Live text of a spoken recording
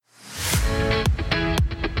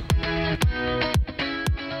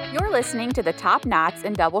listening to the Top Knots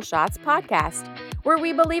and Double Shots podcast, where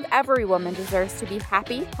we believe every woman deserves to be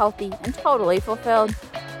happy, healthy, and totally fulfilled.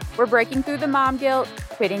 We're breaking through the mom guilt,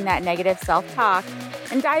 quitting that negative self-talk,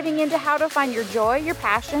 and diving into how to find your joy, your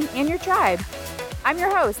passion, and your tribe. I'm your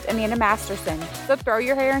host, Amanda Masterson, so throw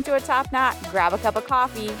your hair into a top knot, grab a cup of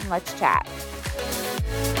coffee, and let's chat.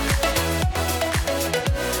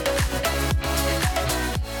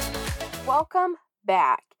 Welcome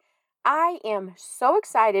back. I am so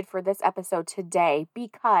excited for this episode today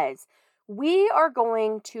because we are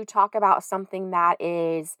going to talk about something that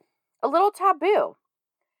is a little taboo.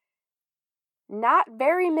 Not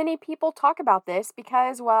very many people talk about this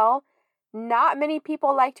because, well, not many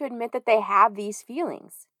people like to admit that they have these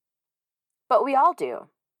feelings. But we all do.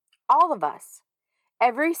 All of us.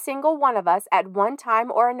 Every single one of us at one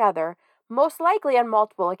time or another, most likely on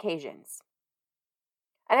multiple occasions.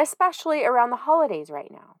 And especially around the holidays right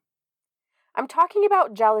now. I'm talking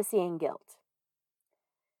about jealousy and guilt.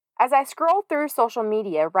 As I scroll through social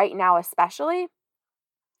media right now especially,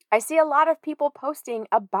 I see a lot of people posting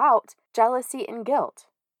about jealousy and guilt.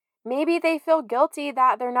 Maybe they feel guilty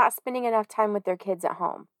that they're not spending enough time with their kids at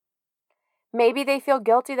home. Maybe they feel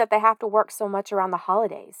guilty that they have to work so much around the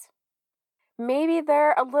holidays. Maybe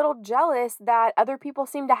they're a little jealous that other people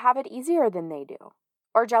seem to have it easier than they do.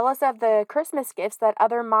 Or jealous of the Christmas gifts that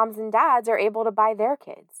other moms and dads are able to buy their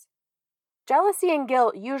kids. Jealousy and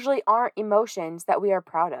guilt usually aren't emotions that we are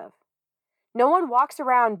proud of. No one walks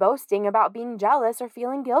around boasting about being jealous or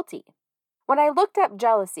feeling guilty. When I looked up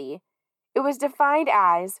jealousy, it was defined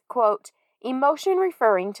as, quote, emotion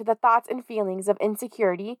referring to the thoughts and feelings of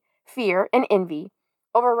insecurity, fear, and envy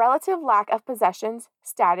over relative lack of possessions,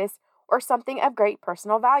 status, or something of great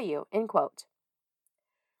personal value, end quote.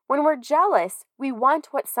 When we're jealous, we want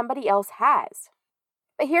what somebody else has.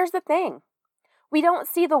 But here's the thing. We don't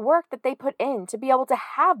see the work that they put in to be able to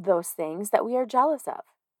have those things that we are jealous of.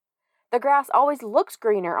 The grass always looks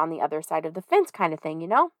greener on the other side of the fence kind of thing, you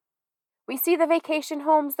know? We see the vacation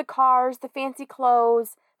homes, the cars, the fancy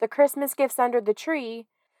clothes, the Christmas gifts under the tree,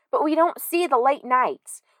 but we don't see the late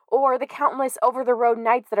nights or the countless over-the-road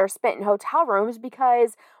nights that are spent in hotel rooms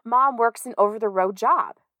because mom works an over-the-road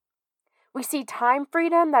job. We see time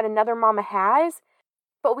freedom that another mama has,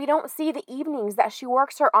 but we don't see the evenings that she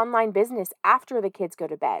works her online business after the kids go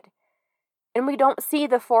to bed. And we don't see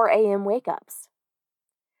the 4 a.m. wake-ups.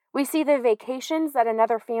 We see the vacations that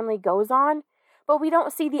another family goes on, but we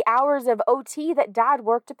don't see the hours of OT that dad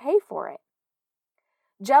worked to pay for it.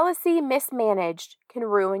 Jealousy mismanaged can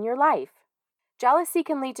ruin your life. Jealousy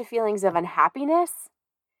can lead to feelings of unhappiness,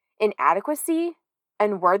 inadequacy,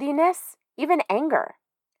 unworthiness, even anger.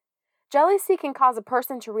 Jealousy can cause a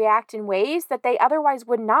person to react in ways that they otherwise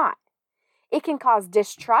would not. It can cause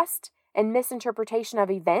distrust and misinterpretation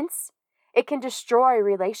of events. It can destroy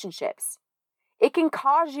relationships. It can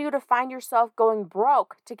cause you to find yourself going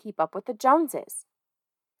broke to keep up with the Joneses.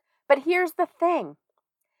 But here's the thing.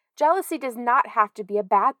 Jealousy does not have to be a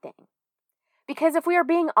bad thing. Because if we are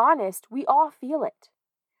being honest, we all feel it.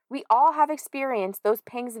 We all have experienced those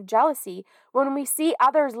pangs of jealousy when we see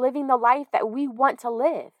others living the life that we want to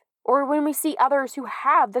live. Or when we see others who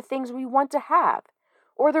have the things we want to have,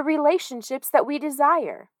 or the relationships that we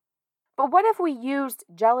desire. But what if we used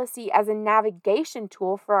jealousy as a navigation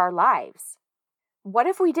tool for our lives? What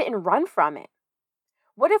if we didn't run from it?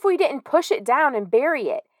 What if we didn't push it down and bury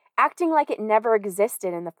it, acting like it never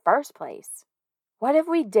existed in the first place? What if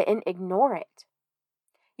we didn't ignore it?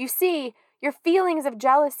 You see, your feelings of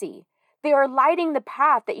jealousy, they are lighting the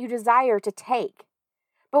path that you desire to take.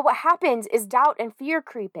 But what happens is doubt and fear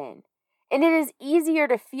creep in, and it is easier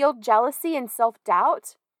to feel jealousy and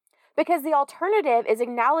self-doubt because the alternative is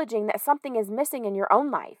acknowledging that something is missing in your own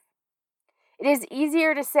life. It is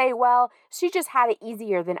easier to say, well, she just had it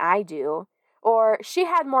easier than I do, or she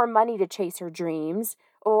had more money to chase her dreams,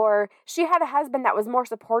 or she had a husband that was more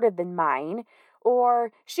supportive than mine,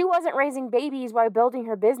 or she wasn't raising babies while building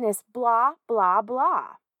her business, blah, blah, blah.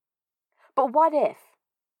 But what if?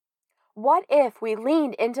 What if we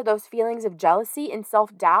leaned into those feelings of jealousy and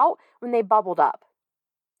self-doubt when they bubbled up?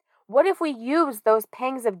 What if we used those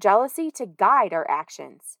pangs of jealousy to guide our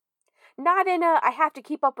actions? Not in a, I have to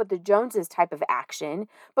keep up with the Joneses type of action,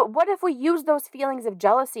 but what if we use those feelings of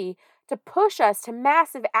jealousy to push us to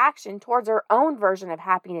massive action towards our own version of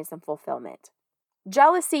happiness and fulfillment?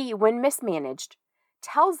 Jealousy, when mismanaged,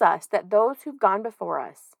 tells us that those who've gone before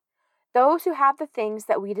us, those who have the things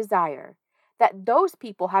that we desire, that those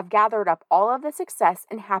people have gathered up all of the success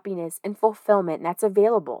and happiness and fulfillment that's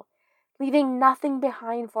available, leaving nothing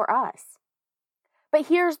behind for us. But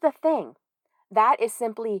here's the thing. That is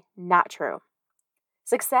simply not true.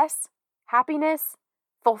 Success, happiness,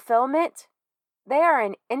 fulfillment, they are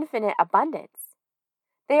in infinite abundance.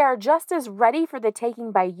 They are just as ready for the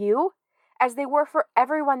taking by you as they were for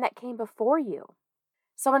everyone that came before you.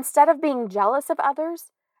 So instead of being jealous of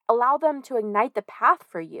others, allow them to ignite the path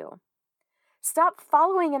for you. Stop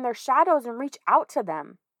following in their shadows and reach out to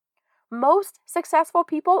them. Most successful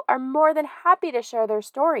people are more than happy to share their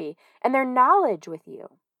story and their knowledge with you.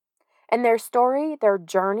 And their story, their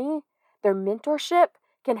journey, their mentorship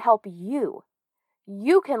can help you.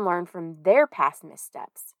 You can learn from their past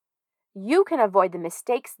missteps. You can avoid the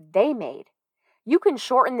mistakes they made. You can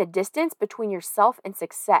shorten the distance between yourself and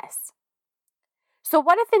success. So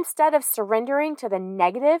what if instead of surrendering to the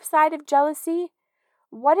negative side of jealousy,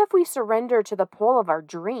 what if we surrender to the pull of our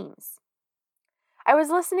dreams? I was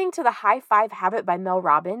listening to The High Five Habit by Mel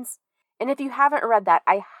Robbins, and if you haven't read that,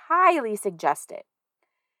 I highly suggest it.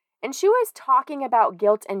 And she was talking about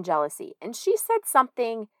guilt and jealousy, and she said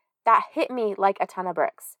something that hit me like a ton of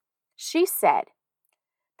bricks. She said,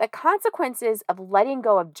 the consequences of letting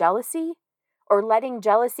go of jealousy or letting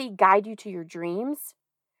jealousy guide you to your dreams,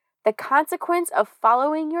 the consequence of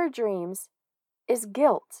following your dreams is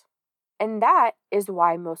guilt. And that is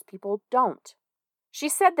why most people don't. She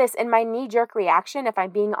said this, and my knee-jerk reaction, if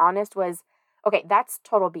I'm being honest, was, okay, that's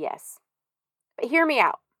total BS. But hear me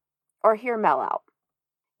out, or hear Mel out.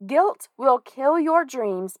 Guilt will kill your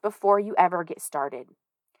dreams before you ever get started.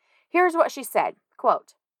 Here's what she said,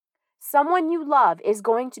 quote, someone you love is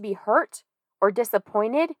going to be hurt or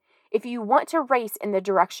disappointed if you want to race in the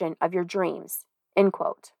direction of your dreams, end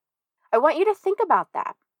quote. I want you to think about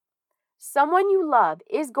that. Someone you love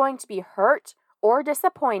is going to be hurt or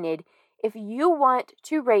disappointed if you want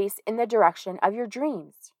to race in the direction of your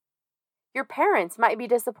dreams. Your parents might be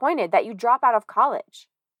disappointed that you drop out of college,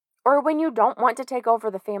 or when you don't want to take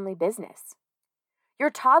over the family business.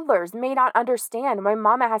 Your toddlers may not understand why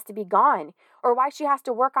mama has to be gone or why she has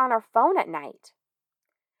to work on her phone at night.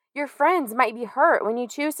 Your friends might be hurt when you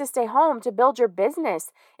choose to stay home to build your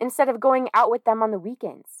business instead of going out with them on the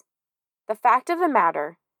weekends. The fact of the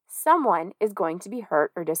matter, someone is going to be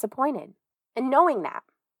hurt or disappointed. And knowing that,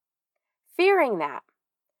 fearing that,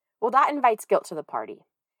 well, that invites guilt to the party.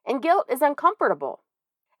 And guilt is uncomfortable.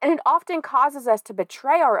 And it often causes us to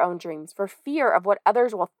betray our own dreams for fear of what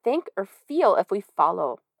others will think or feel if we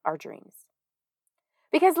follow our dreams.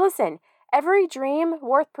 Because listen, every dream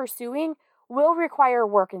worth pursuing will require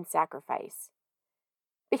work and sacrifice.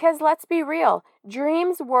 Because let's be real,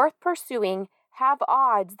 dreams worth pursuing have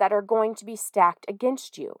odds that are going to be stacked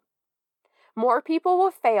against you. More people will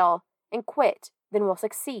fail and quit than will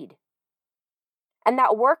succeed. And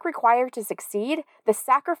that work required to succeed, the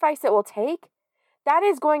sacrifice it will take, that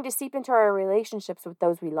is going to seep into our relationships with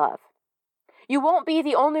those we love. You won't be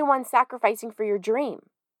the only one sacrificing for your dream.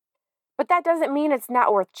 But that doesn't mean it's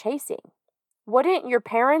not worth chasing. Wouldn't your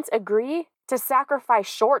parents agree to sacrifice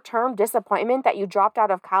short-term disappointment that you dropped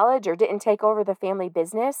out of college or didn't take over the family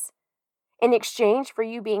business in exchange for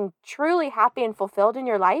you being truly happy and fulfilled in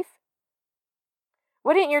your life?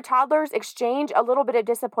 Wouldn't your toddlers exchange a little bit of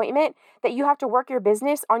disappointment that you have to work your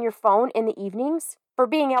business on your phone in the evenings for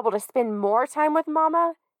being able to spend more time with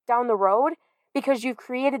mama down the road because you've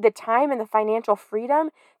created the time and the financial freedom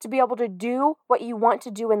to be able to do what you want to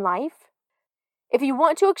do in life? If you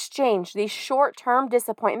want to exchange these short-term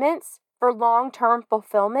disappointments for long-term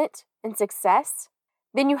fulfillment and success,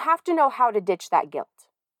 then you have to know how to ditch that guilt.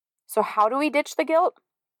 So how do we ditch the guilt?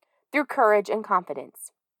 Through courage and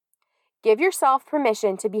confidence. Give yourself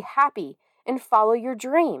permission to be happy and follow your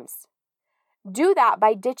dreams. Do that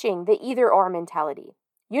by ditching the either-or mentality.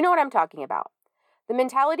 You know what I'm talking about. The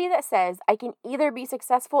mentality that says, I can either be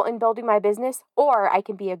successful in building my business or I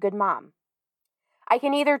can be a good mom. I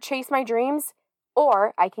can either chase my dreams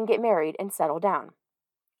or I can get married and settle down.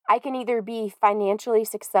 I can either be financially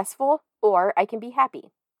successful or I can be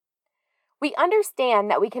happy. We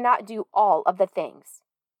understand that we cannot do all of the things.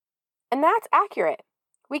 And that's accurate.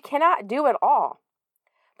 We cannot do it all.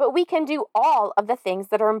 But we can do all of the things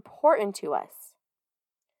that are important to us.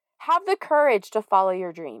 Have the courage to follow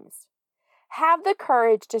your dreams. Have the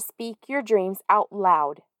courage to speak your dreams out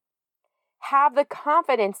loud. Have the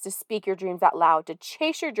confidence to speak your dreams out loud, to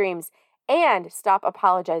chase your dreams, and stop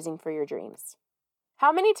apologizing for your dreams.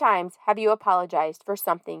 How many times have you apologized for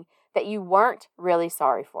something that you weren't really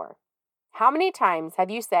sorry for? How many times have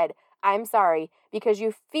you said, I'm sorry, because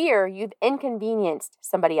you fear you've inconvenienced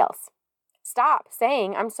somebody else? Stop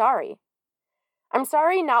saying, I'm sorry. I'm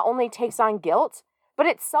sorry not only takes on guilt, but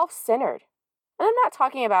it's self-centered. And I'm not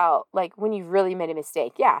talking about like when you've really made a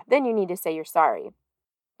mistake. Yeah, then you need to say you're sorry.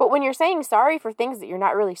 But when you're saying sorry for things that you're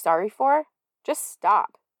not really sorry for, just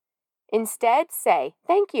stop. Instead, say,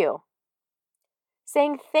 thank you.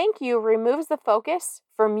 Saying thank you removes the focus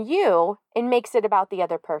from you and makes it about the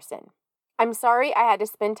other person. I'm sorry I had to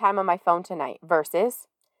spend time on my phone tonight versus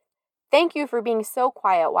thank you for being so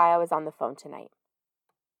quiet while I was on the phone tonight.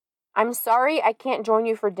 I'm sorry I can't join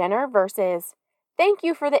you for dinner versus thank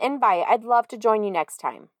you for the invite. I'd love to join you next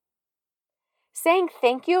time. Saying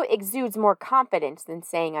thank you exudes more confidence than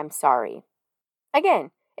saying I'm sorry.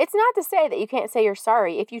 Again, it's not to say that you can't say you're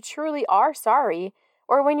sorry if you truly are sorry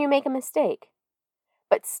or when you make a mistake.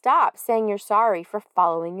 But stop saying you're sorry for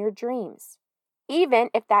following your dreams, even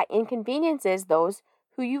if that inconveniences those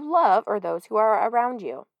who you love or those who are around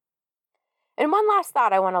you. And one last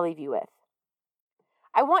thought I want to leave you with.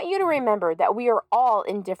 I want you to remember that we are all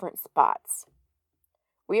in different spots.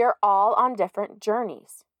 We are all on different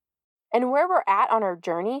journeys. And where we're at on our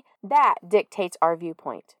journey, that dictates our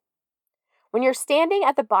viewpoint. When you're standing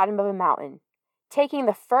at the bottom of a mountain, taking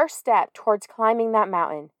the first step towards climbing that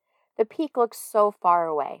mountain, the peak looks so far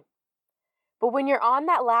away. But when you're on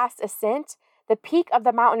that last ascent, the peak of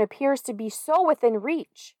the mountain appears to be so within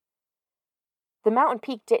reach. The mountain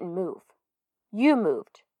peak didn't move. You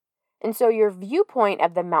moved. And so your viewpoint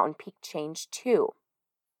of the mountain peak changed too.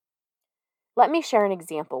 Let me share an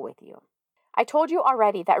example with you. I told you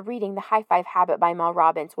already that reading The High Five Habit by Mel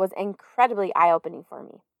Robbins was incredibly eye-opening for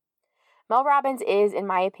me. Mel Robbins is, in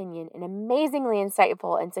my opinion, an amazingly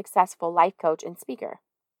insightful and successful life coach and speaker.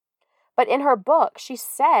 But in her book, she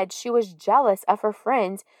said she was jealous of her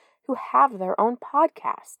friends who have their own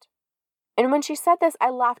podcast. And when she said this, I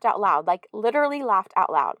laughed out loud, like literally laughed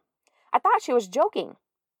out loud. I thought she was joking.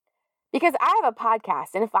 Because I have a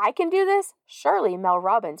podcast, and if I can do this, surely Mel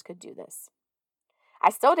Robbins could do this. I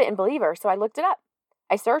still didn't believe her, so I looked it up.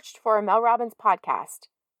 I searched for a Mel Robbins podcast.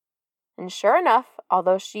 And sure enough,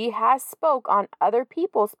 although she has spoke on other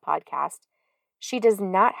people's podcasts, she does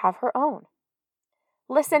not have her own.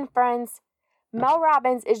 Listen, friends, Mel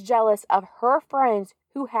Robbins is jealous of her friends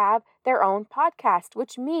who have their own podcast,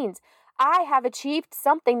 which means I have achieved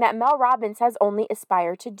something that Mel Robbins has only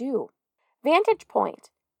aspired to do. Vantage point.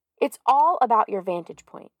 It's all about your vantage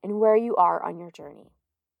point and where you are on your journey.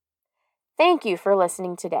 Thank you for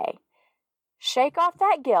listening today. Shake off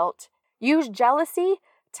that guilt. Use jealousy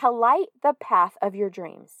to light the path of your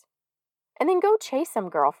dreams. And then go chase them,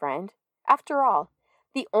 girlfriend. After all,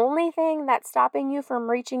 the only thing that's stopping you from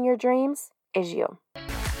reaching your dreams is you.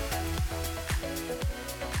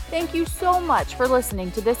 Thank you so much for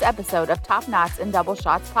listening to this episode of Top Knots and Double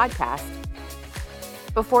Shots podcast.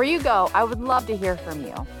 Before you go, I would love to hear from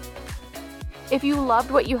you. If you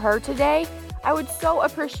loved what you heard today, I would so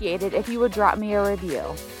appreciate it if you would drop me a review.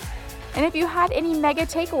 And if you had any mega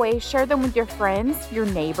takeaways, share them with your friends, your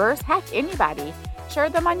neighbors, heck, anybody. Share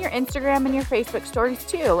them on your Instagram and your Facebook stories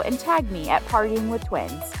too, and tag me at Partying with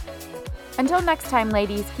Twins. Until next time,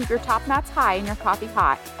 ladies, keep your top knots high and your coffee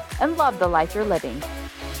hot, and love the life you're living.